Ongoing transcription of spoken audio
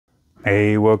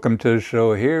Hey, welcome to the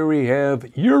show. Here we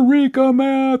have Eureka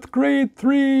Math Grade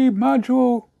 3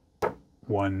 Module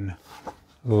 1,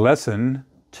 Lesson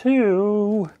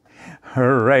 2. All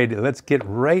right, let's get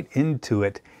right into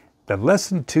it. The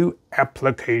Lesson 2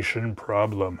 application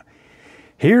problem.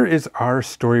 Here is our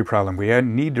story problem. We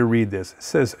need to read this. It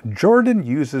says, Jordan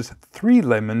uses 3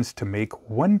 lemons to make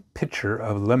 1 pitcher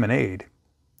of lemonade.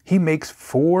 He makes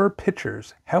 4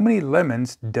 pitchers. How many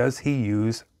lemons does he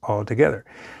use altogether?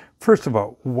 First of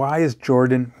all, why is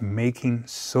Jordan making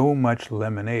so much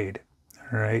lemonade?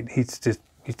 All right, he's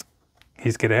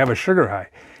going to have a sugar high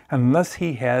unless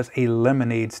he has a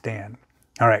lemonade stand.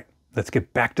 All right, let's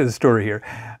get back to the story here.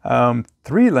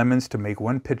 3 lemons to make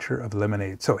 1 pitcher of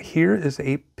lemonade. So here is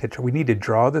a pitcher. We need to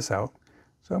draw this out.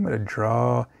 So I'm going to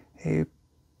draw a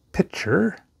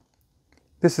pitcher.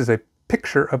 This is a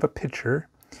picture of a pitcher.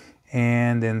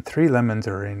 And then 3 lemons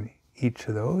are in each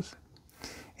of those.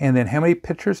 And then how many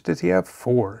pitchers does he have?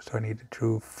 4. So I need to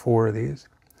draw 4 of these.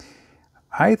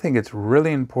 I think it's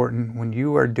really important when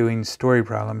you are doing story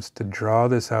problems to draw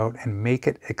this out and make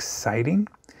it exciting.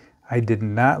 I did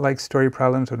not like story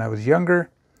problems when I was younger,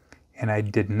 and I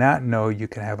did not know you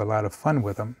can have a lot of fun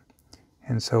with them.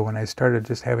 And so when I started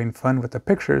just having fun with the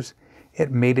pictures,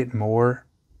 it made it more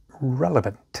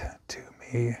relevant to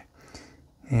me.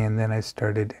 And then I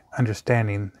started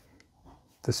understanding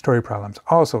the story problems.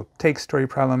 Also, take story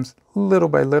problems little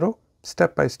by little,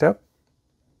 step by step.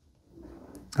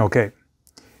 Okay,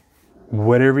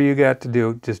 whatever you got to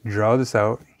do, just draw this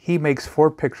out. He makes 4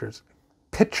 pictures.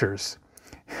 Pitchers.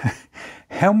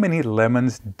 How many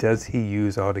lemons does he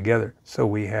use altogether? So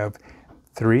we have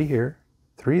 3 here,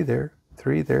 3 there,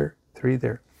 3 there, 3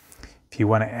 there. If you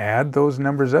want to add those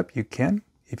numbers up, you can.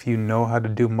 If you know how to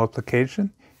do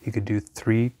multiplication, you could do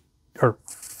 3 or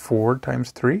 4 times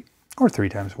 3. Or 3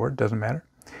 times 4, it doesn't matter.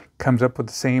 Comes up with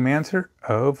the same answer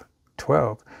of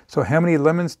 12. So how many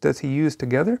lemons does he use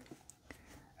together?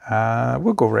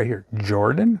 We'll go right here.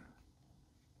 Jordan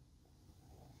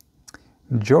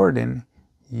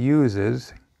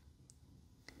uses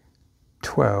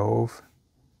 12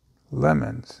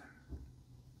 lemons.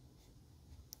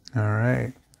 All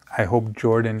right. I hope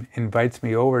Jordan invites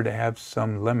me over to have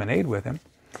some lemonade with him.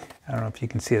 I don't know if you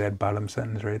can see that bottom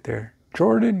sentence right there.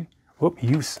 Jordan,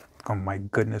 oh my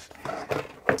goodness.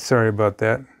 Sorry about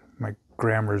that. My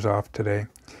grammar's off today.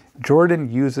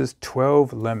 Jordan uses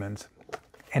 12 lemons.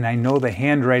 And I know the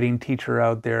handwriting teacher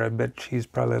out there, I bet she's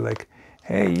probably like,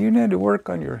 hey, you need to work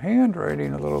on your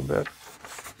handwriting a little bit.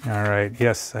 All right,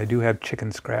 yes, I do have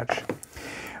chicken scratch.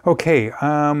 Okay,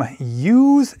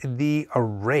 use the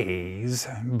arrays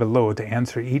below to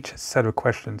answer each set of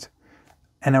questions.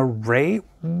 An array?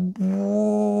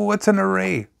 What's an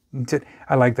array?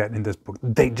 I like that in this book.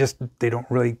 They don't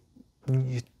really,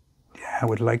 I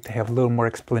would like to have a little more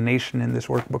explanation in this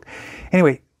workbook.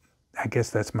 Anyway, I guess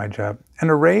that's my job. An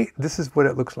array, this is what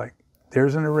it looks like.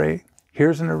 There's an array,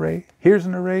 here's an array, here's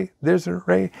an array, there's an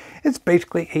array. It's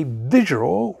basically a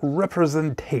visual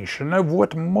representation of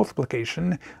what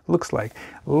multiplication looks like.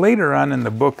 Later on in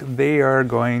the book, they are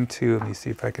going to, let me see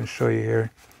if I can show you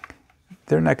here.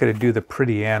 They're not going to do the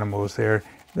pretty animals there.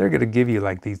 They're going to give you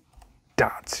like these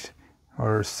dots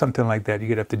or something like that. You're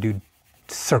going to have to do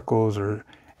circles or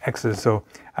X's. So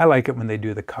I like it when they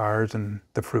do the cars and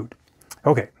the fruit.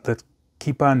 Okay, let's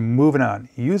keep on moving on.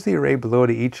 Use the array below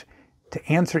to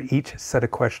answer each set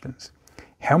of questions.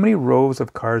 How many rows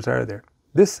of cars are there?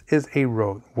 This is a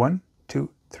row. 1, 2,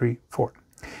 3, 4.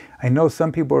 I know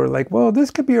some people are like, well,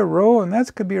 this could be a row and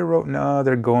that could be a row. No,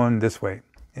 they're going this way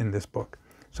in this book.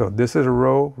 So this is a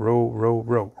row, row, row,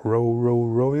 row, row, row,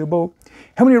 row your boat.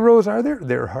 How many rows are there?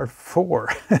 There are 4.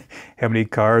 How many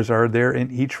cars are there in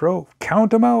each row?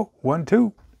 Count them out. 1,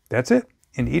 2. That's it.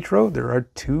 In each row, there are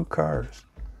 2 cars.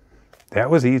 That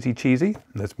was easy cheesy.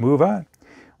 Let's move on.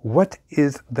 What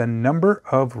is the number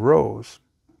of rows?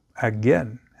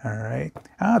 Again, all right.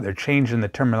 They're changing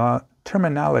the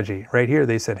terminology. Right here,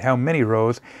 they said how many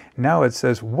rows. Now it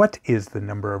says what is the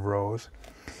number of rows?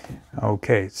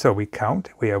 Okay, so we count.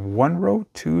 We have 1 row,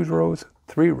 2 rows,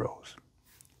 3 rows.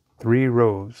 3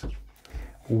 rows.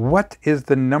 What is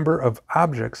the number of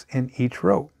objects in each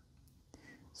row?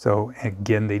 So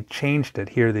again, they changed it.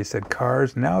 Here they said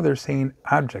cars. Now they're saying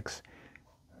objects.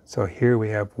 So here we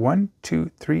have 1,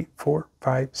 2, 3, 4,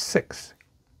 5, 6.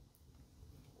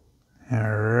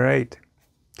 All right.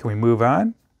 Can we move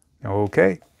on?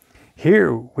 Okay.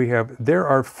 Here we have, there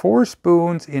are 4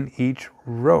 spoons in each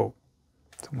row.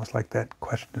 It's almost like that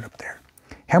question up there.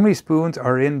 How many spoons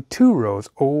are in 2 rows?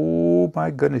 Oh my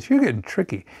goodness, you're getting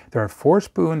tricky. There are 4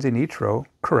 spoons in each row,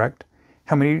 correct.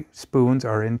 How many spoons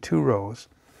are in 2 rows?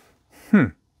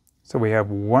 So we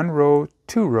have 1 row,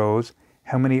 2 rows.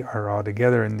 How many are all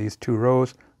together in these 2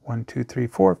 rows? 1, 2, 3,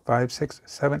 4, 5, 6,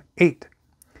 7, 8.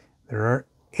 There are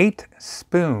 8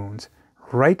 spoons.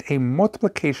 Write a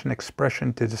multiplication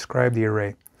expression to describe the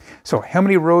array. So how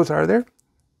many rows are there?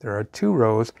 There are 2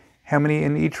 rows. How many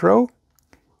in each row?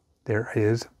 There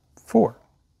is 4.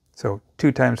 So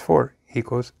 2 times 4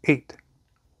 equals 8.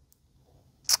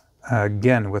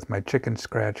 Again, with my chicken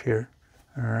scratch here.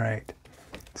 All right.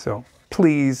 So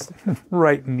please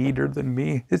write neater than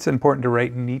me. It's important to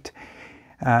write neat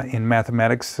in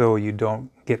mathematics so you don't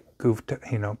get goofed.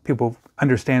 You know, people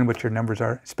understand what your numbers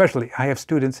are. Especially, I have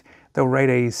students, they'll write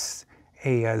a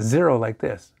 0 like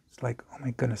this. It's like, oh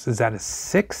my goodness, is that a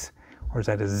 6 or is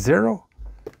that a 0?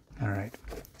 All right,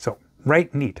 so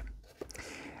write neat.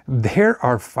 There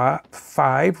are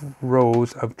 5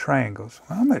 rows of triangles.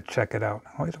 Well, I'm going to check it out.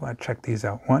 I always want to check these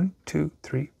out. 1, 2,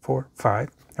 3, 4, 5.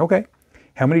 Okay.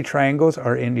 How many triangles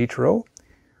are in each row?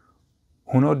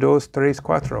 1, 2, 3,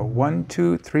 4. 1,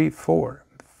 2, 3, 4.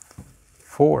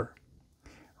 4.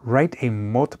 Write a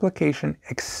multiplication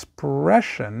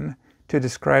expression to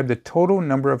describe the total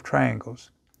number of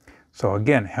triangles. So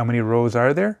again, how many rows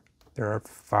are there? There are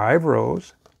 5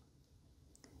 rows.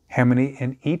 How many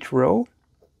in each row?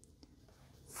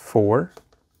 4.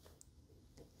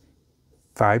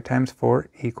 5 times 4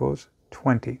 equals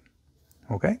 20.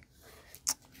 Okay?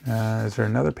 Is there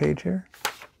another page here?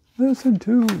 Lesson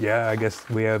 2. Yeah, I guess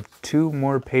we have 2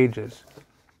 more pages.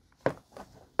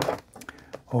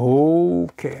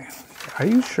 Okay. Are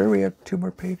you sure we have 2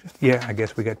 more pages? Yeah, I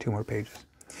guess we got 2 more pages.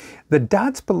 The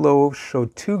dots below show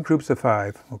 2 groups of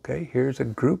 5. Okay, here's a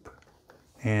group,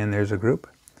 and there's a group.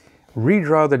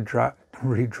 Redraw the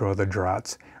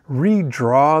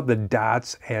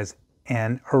dots as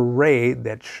an array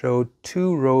that show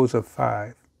 2 rows of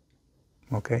 5.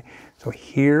 Okay, so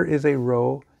here is a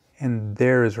row and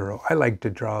there is a row. I like to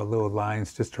draw little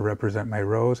lines just to represent my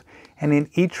rows, and in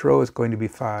each row is going to be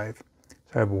 5.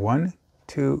 So I have 1,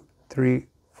 2, 3,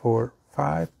 4,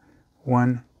 5.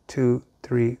 1, 2,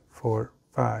 3, 4,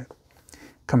 5.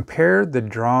 Compare the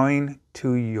drawing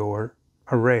to your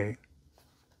array.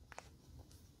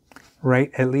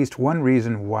 Write at least one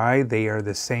reason why they are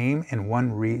the same and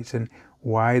one reason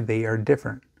why they are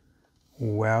different.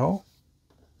 Well,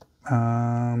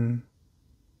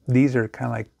 these are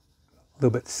kind of like a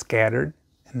little bit scattered,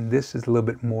 and this is a little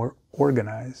bit more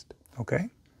organized, okay?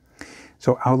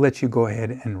 So I'll let you go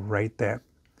ahead and write that.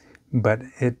 But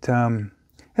it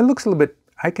looks a little bit,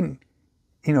 I can,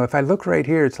 you know, if I look right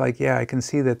here, it's like, yeah, I can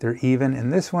see that they're even.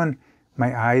 And this one,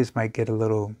 my eyes might get a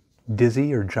little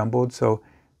dizzy or jumbled, so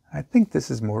I think this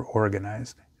is more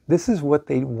organized. This is what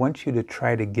they want you to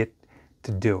try to get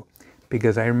to do.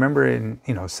 Because I remember in,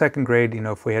 you know, 2nd grade, you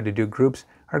know, if we had to do groups,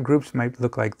 our groups might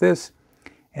look like this,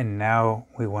 and now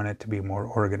we want it to be more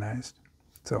organized.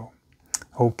 So,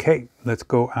 okay, let's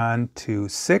go on to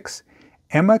 6.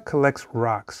 Emma collects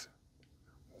rocks.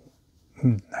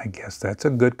 I guess that's a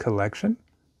good collection.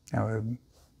 I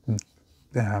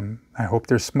hope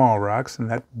they're small rocks and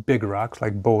not big rocks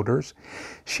like boulders.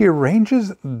 She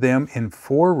arranges them in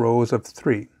 4 rows of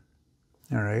 3.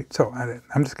 All right, so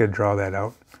I'm just going to draw that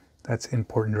out. That's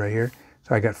important right here.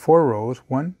 So I got 4 rows,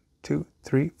 1, 2,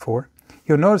 3, 4.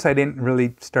 You'll notice I didn't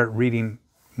really start reading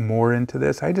more into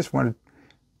this. I just wanted to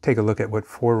take a look at what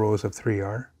 4 rows of 3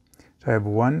 are. So I have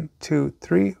 1, 2,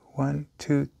 3, 1,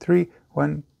 2, 3,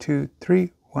 1, 2,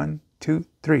 3, 1, 2,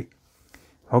 3.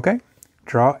 Okay,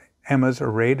 draw Emma's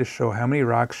array to show how many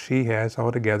rocks she has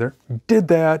altogether. Did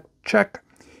that, check.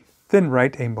 Then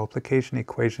write a multiplication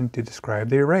equation to describe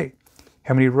the array.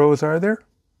 How many rows are there?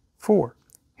 4.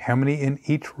 How many in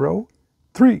each row?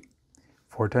 3.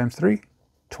 4 times 3,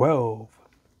 12.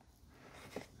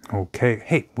 Okay,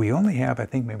 hey, we only have, I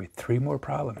think, maybe 3 more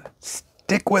problems.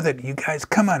 Stick with it, you guys.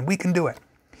 Come on, we can do it.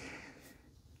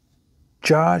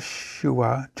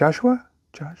 Joshua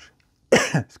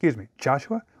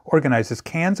organizes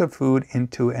cans of food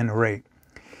into an array.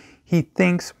 He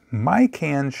thinks my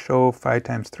cans show 5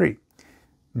 times 3.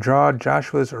 Draw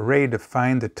Joshua's array to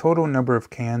find the total number of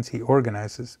cans he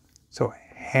organizes. So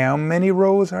how many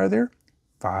rows are there?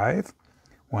 5.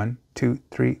 1, 2,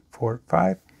 3, 4,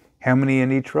 5. How many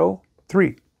in each row?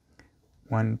 3.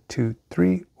 1, 2,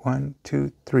 3, 1,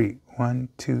 2, 3, 1,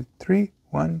 2, 3,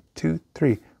 1, 2,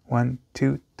 3, 1,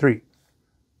 2, 3.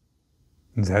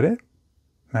 Is that it?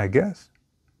 I guess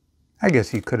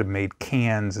you could have made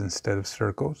cans instead of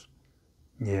circles.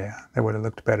 Yeah, that would have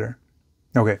looked better.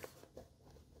 Okay.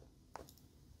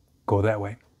 Go that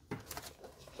way.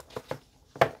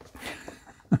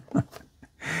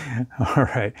 All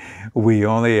right. We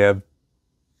only have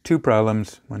 2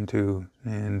 problems, 1, 2,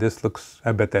 and this looks,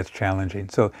 I bet that's challenging.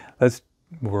 So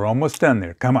we're almost done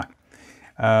there. Come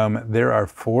on. There are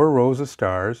 4 rows of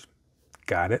stars.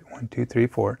 Got it. 1, 2, 3,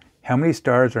 4. How many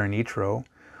stars are in each row?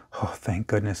 Oh, thank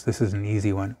goodness. This is an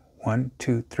easy one. 1,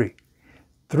 2, 3.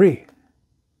 3.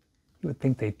 You would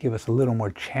think they'd give us a little more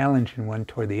challenging one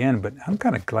toward the end, but I'm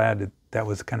kind of glad that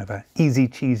was kind of an easy,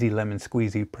 cheesy, lemon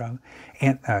squeezy problem.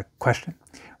 And question.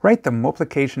 Write the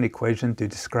multiplication equation to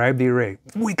describe the array.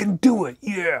 We can do it.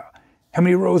 Yeah. How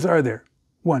many rows are there?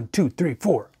 1, 2, 3,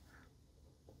 4.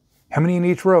 How many in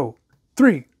each row?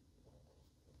 3.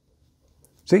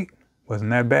 See? Wasn't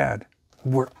that bad.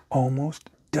 We're almost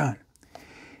done.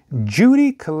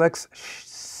 Judy collects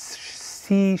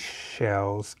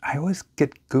seashells. I always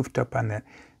get goofed up on that,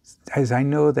 as I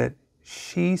know that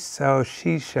she sells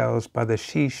seashells by the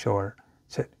seashore.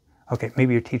 So, okay,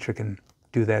 maybe your teacher can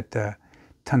do that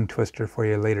tongue twister for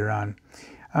you later on.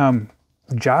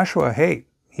 Joshua, hey,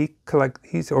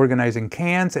 he's organizing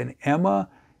cans, and Emma,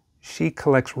 she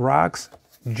collects rocks.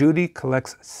 Judy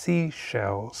collects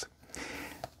seashells.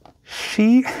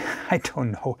 I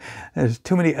don't know, there's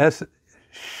too many S.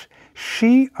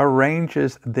 She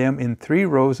arranges them in 3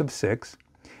 rows of 6.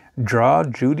 Draw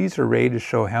Judy's array to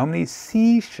show how many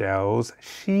seashells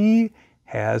she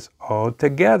has all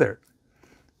together.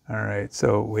 All right,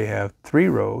 so we have 3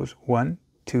 rows, 1,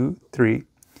 2, 3,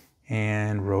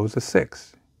 and rows of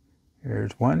 6.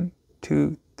 Here's 1,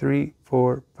 2, 3,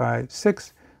 4, 5,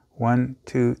 6. 1,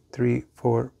 2, 3,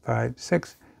 4, 5,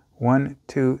 6. 1,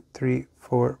 2, 3,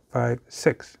 4, 5,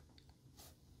 6.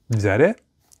 Is that it?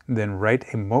 Then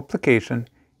write a multiplication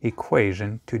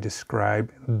equation to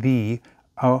describe the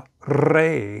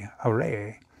array.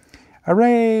 Array,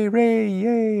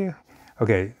 yay.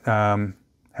 Okay, how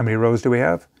many rows do we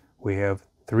have? We have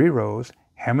 3 rows.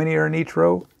 How many are in each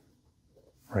row?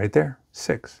 Right there,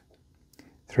 6.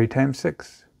 3 times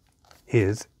 6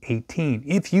 is 18.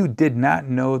 If you did not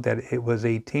know that it was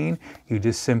 18, you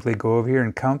just simply go over here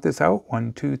and count this out.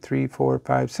 1, 2, 3, 4,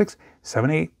 5, 6, 7,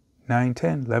 8, 9,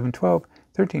 10, 11, 12,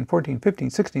 13, 14, 15,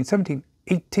 16, 17,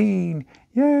 18.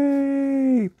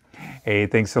 Yay! Hey,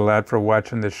 thanks a lot for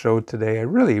watching the show today. I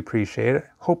really appreciate it.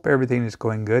 Hope everything is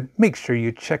going good. Make sure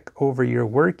you check over your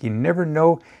work. You never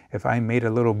know if I made a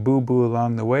little boo-boo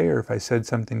along the way, or if I said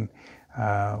something,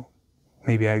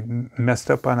 maybe I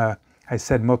messed up on I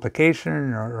said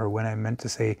multiplication, or when I meant to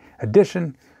say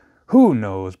addition. Who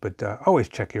knows? But always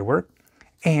check your work.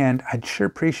 And I'd sure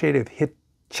appreciate it if you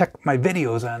check my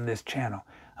videos on this channel.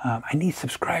 I need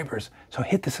subscribers, so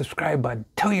hit the subscribe button.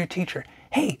 Tell your teacher,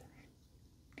 hey,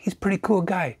 he's a pretty cool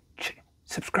guy.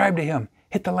 Subscribe to him.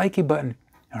 Hit the likey button.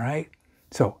 All right?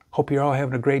 So, hope you're all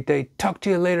having a great day. Talk to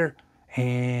you later.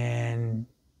 And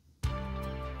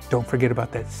don't forget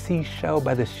about that seashell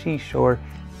by the seashore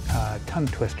tongue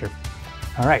twister.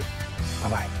 All right.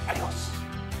 Bye-bye. Adios.